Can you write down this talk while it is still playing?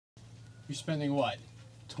you're spending what?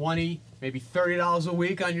 $20, maybe $30 a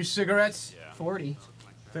week on your cigarettes? Yeah. 40.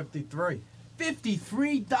 53.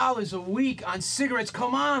 $53 a week on cigarettes.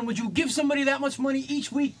 Come on, would you give somebody that much money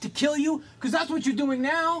each week to kill you? Because that's what you're doing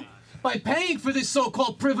now by paying for this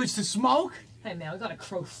so-called privilege to smoke. Hey man, we gotta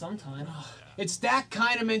croak sometime. It's that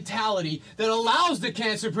kind of mentality that allows the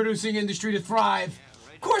cancer-producing industry to thrive.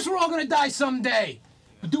 Of course we're all gonna die someday.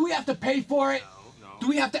 But do we have to pay for it? Do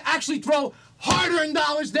we have to actually throw hard-earned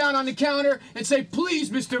dollars down on the counter and say,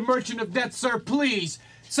 please, Mr. Merchant of Death, sir, please,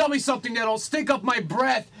 sell me something that'll stink up my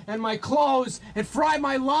breath and my clothes and fry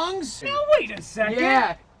my lungs? Now wait a second.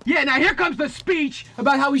 Yeah, now here comes the speech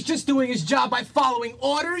about how he's just doing his job by following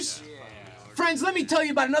orders. Friends, let me tell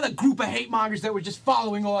you about another group of hate mongers that were just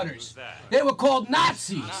following orders. They were called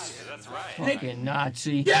Nazis. That's right. Fucking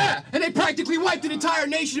Nazi. Yeah, and they practically wiped an entire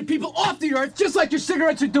nation of people off the earth, just like your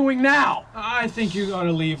cigarettes are doing now. I think you ought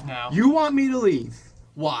to leave now. You want me to leave?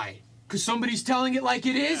 Why? Because somebody's telling it like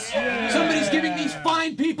it is? Yeah. Somebody's giving these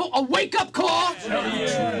fine people a wake-up call?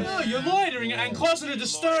 No, you're loitering and causing a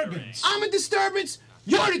disturbance. I'm a disturbance?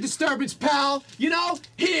 You're the disturbance, pal. You know,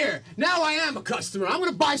 here, now I am a customer. I'm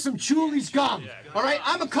gonna buy some Chuli's gum. All right,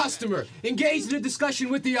 I'm a customer. Engaged in a discussion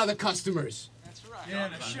with the other customers. Yeah,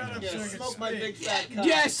 now shut up so I can Smoke my big speak. fat cup.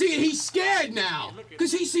 Yeah, see, he's scared now.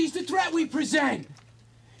 Because he sees the threat we present.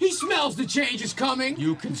 He smells the changes coming.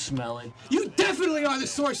 You can smell it. You definitely are the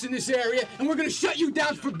source in this area, and we're gonna shut you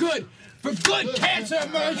down for good. For good, cancer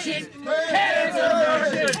merchant! Cancer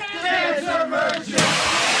merchant! Cancer merchant!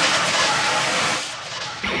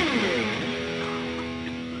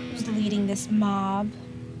 Who's leading this mob?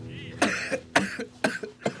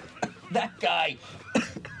 That guy.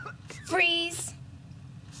 Freeze!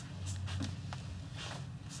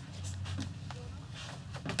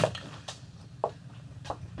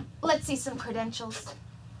 Let's see some credentials.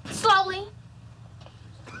 Slowly.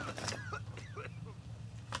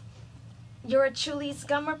 You're a Chuli's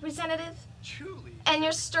gum representative? Truly. And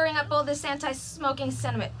you're stirring up all this anti-smoking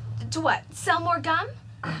sentiment. To what? Sell more gum?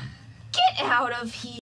 Get out of here.